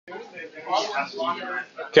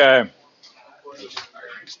Okay.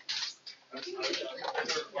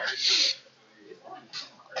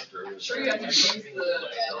 Sure, you have to use the.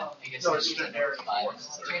 No, it's just there.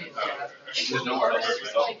 There's nowhere else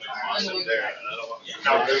to go. There.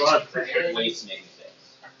 No, there's a lot of ways to make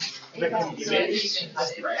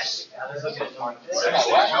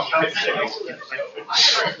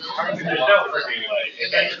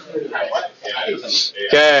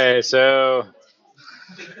Okay, so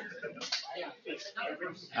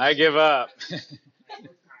I give up.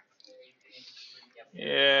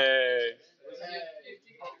 Yay.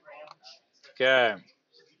 Okay.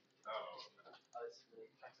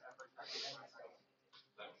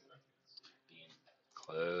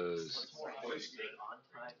 Close.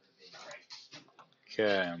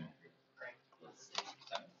 Okay.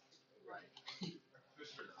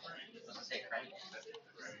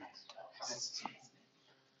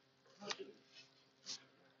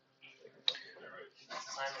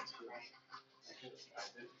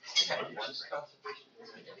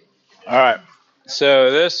 All right.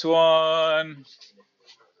 So this one.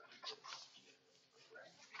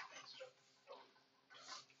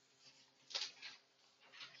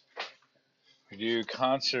 We do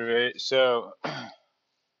conservation. So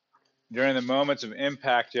during the moments of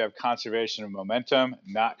impact, you have conservation of momentum,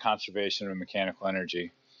 not conservation of mechanical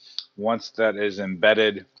energy. Once that is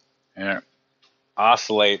embedded and it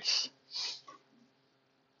oscillates,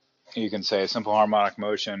 you can say simple harmonic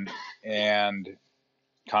motion and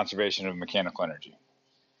conservation of mechanical energy.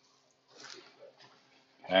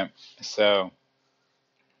 Okay, so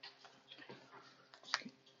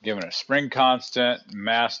given a spring constant,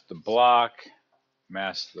 mass the block,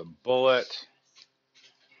 mass the bullet,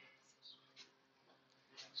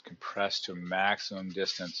 it's compressed to a maximum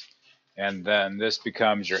distance, and then this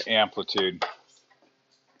becomes your amplitude.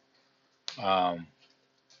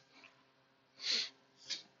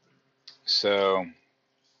 So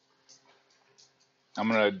I'm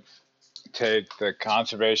going to take the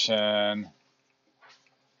conservation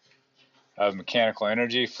of mechanical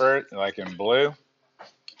energy first, like in blue.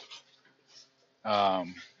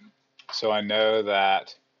 So I know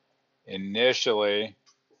that initially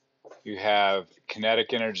you have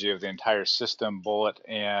kinetic energy of the entire system, bullet,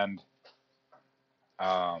 and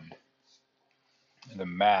the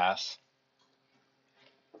mass.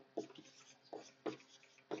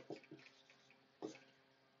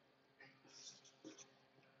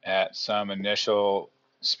 At some initial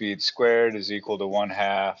speed squared is equal to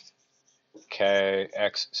 1/2 k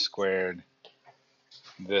x squared.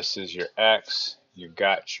 This is your x. You've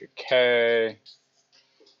got your k.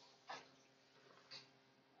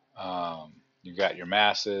 You've got your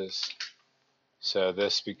masses. So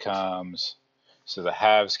this becomes, so the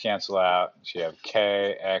halves cancel out. So you have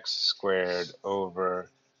k x squared over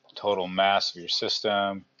total mass of your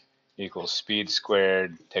system equals speed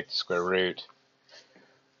squared. Take the square root.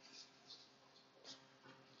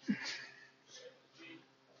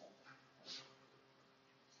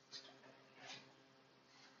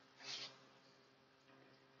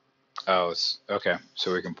 Oh, it's okay.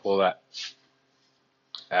 So we can pull that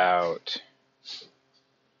out.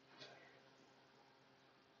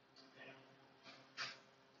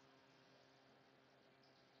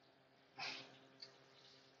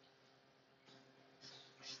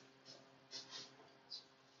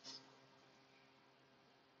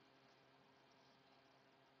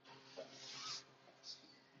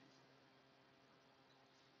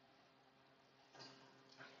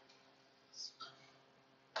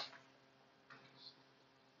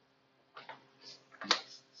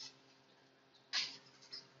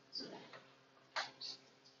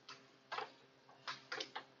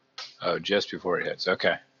 Oh, just before it hits.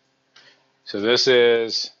 Okay. So this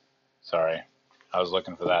is, sorry, I was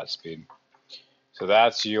looking for that speed. So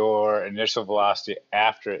that's your initial velocity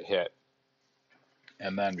after it hit.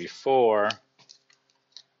 And then before,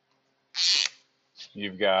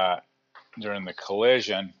 you've got during the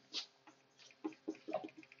collision,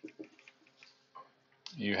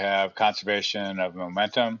 you have conservation of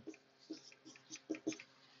momentum.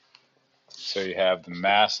 So you have the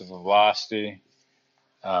mass of the velocity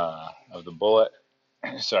of the bullet.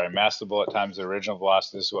 Sorry, mass of the bullet times the original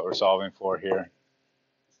velocity. This is what we're solving for here.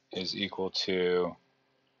 Is equal to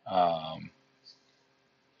the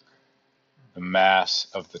mass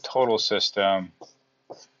of the total system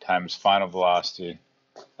times final velocity.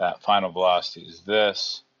 That final velocity is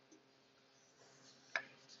this.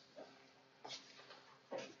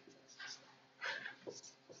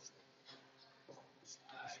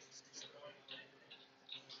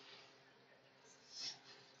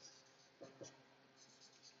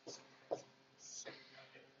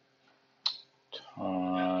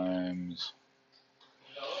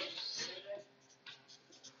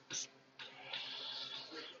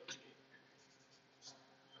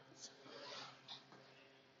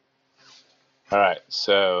 All right,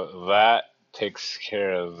 so that takes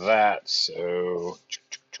care of that. So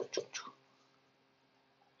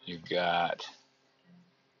you got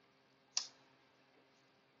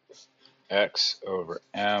x over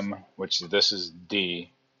m, which this is d.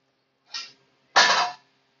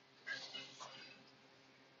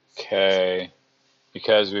 Okay,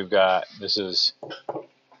 because we've got, this is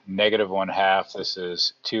 -1/2, this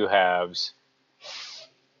is 2 halves.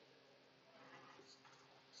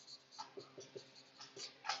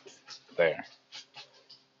 There.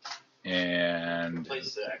 And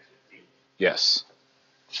yes.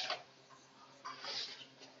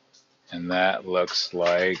 And that looks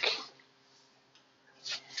like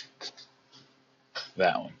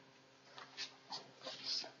that one.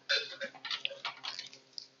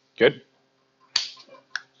 Good.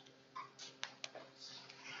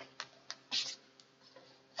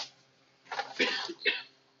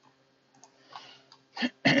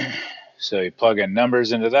 So you plug in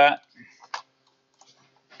numbers into that.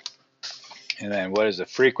 And then what is the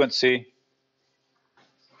frequency?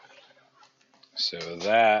 So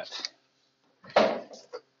that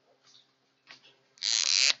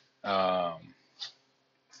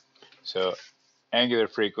so angular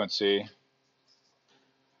frequency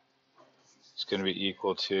is going to be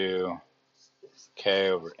equal to k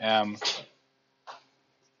over m.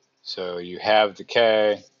 So you have the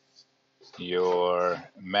k, your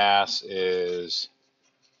mass is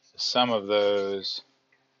the sum of those,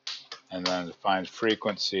 and then to find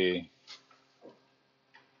frequency,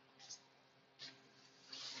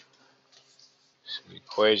 so the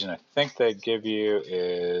equation I think they give you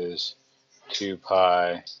is 2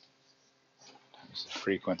 pi times the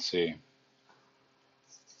frequency.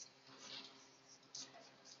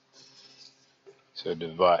 So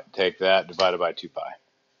take that divided by 2 pi.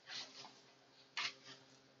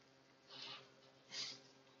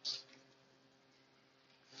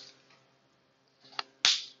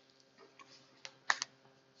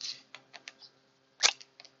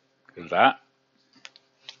 Is that?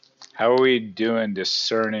 How are we doing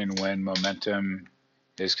discerning when momentum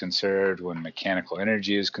is conserved, when mechanical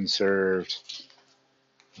energy is conserved?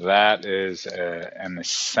 That is an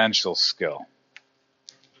essential skill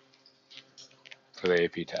for the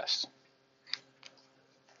AP test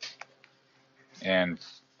and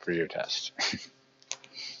for your test.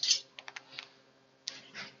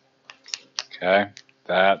 Okay,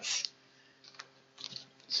 that's,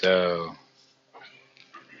 so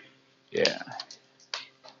yeah.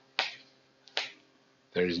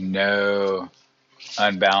 There's no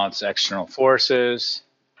unbalanced external forces,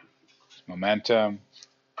 momentum,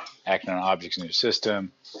 acting on objects in your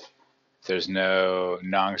system. There's no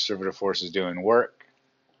non-conservative forces doing work,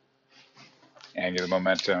 angular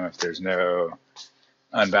momentum, if there's no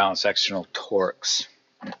unbalanced external torques.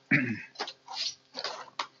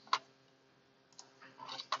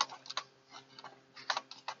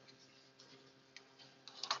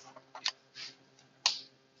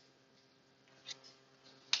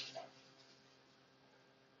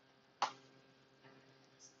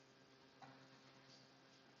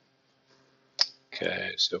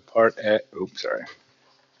 Okay, so part A, oops, sorry.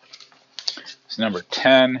 It's number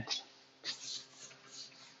 10.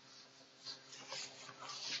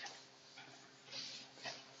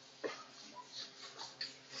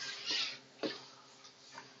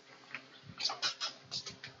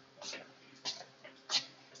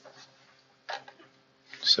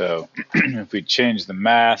 So if we change the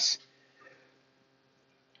mass,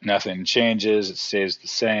 nothing changes, it stays the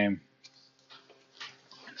same.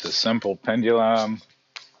 It's a simple pendulum.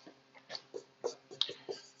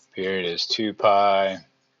 Period is 2 pi.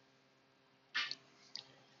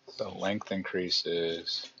 The length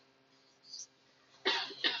increases.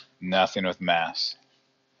 Nothing with mass.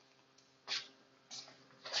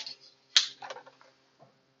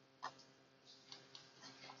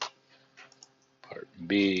 Part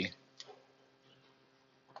B.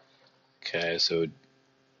 Okay, so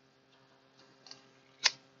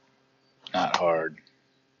not hard.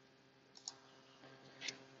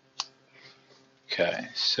 Okay,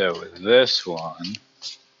 so with this one,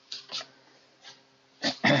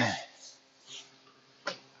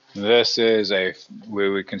 this is we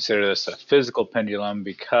would consider this a physical pendulum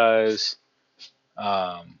because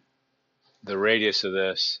the radius of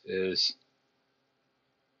this is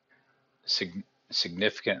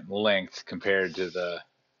significant length compared to the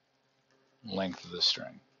length of the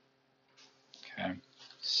string. Okay,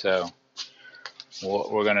 so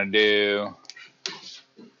what we're going to do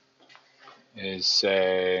is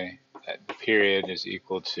say that the period is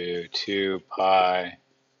equal to 2 pi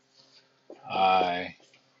I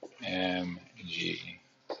mg.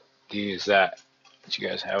 D is that you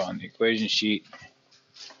guys have on the equation sheet.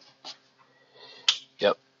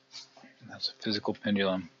 Yep, that's a physical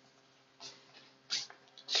pendulum.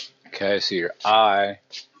 Okay, so your I,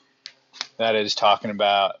 that is talking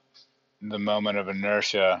about the moment of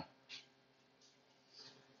inertia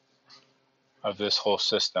of this whole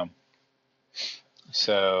system.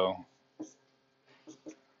 So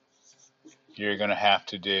you're going to have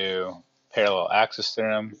to do parallel axis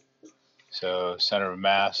theorem. So center of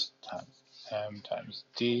mass times M times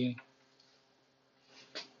D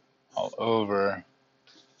all over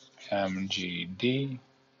mgd.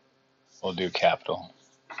 We'll do capital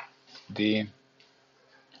D.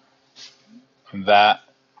 From that,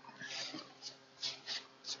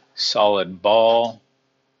 solid ball,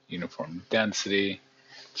 uniform density.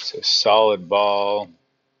 So solid ball,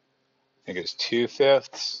 I think it's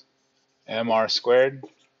 2/5 mr squared. Is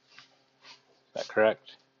that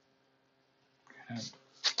correct? Okay.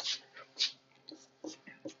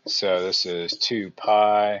 So this is 2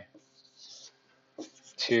 pi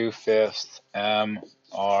 2/5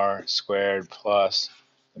 mr squared plus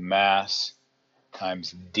the mass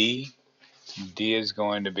times d. D is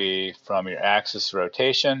going to be from your axis of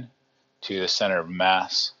rotation to the center of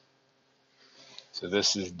mass. So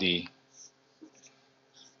this is D.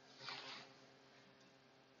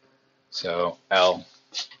 So L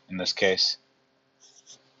in this case,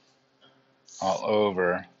 all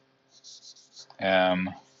over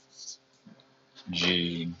M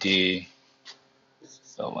G D,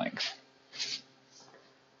 the length.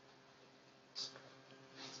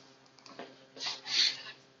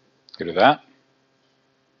 Good with that?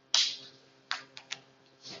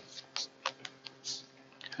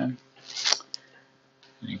 Okay.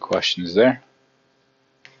 Any questions there?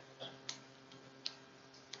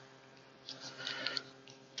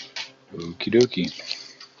 Okie dokie.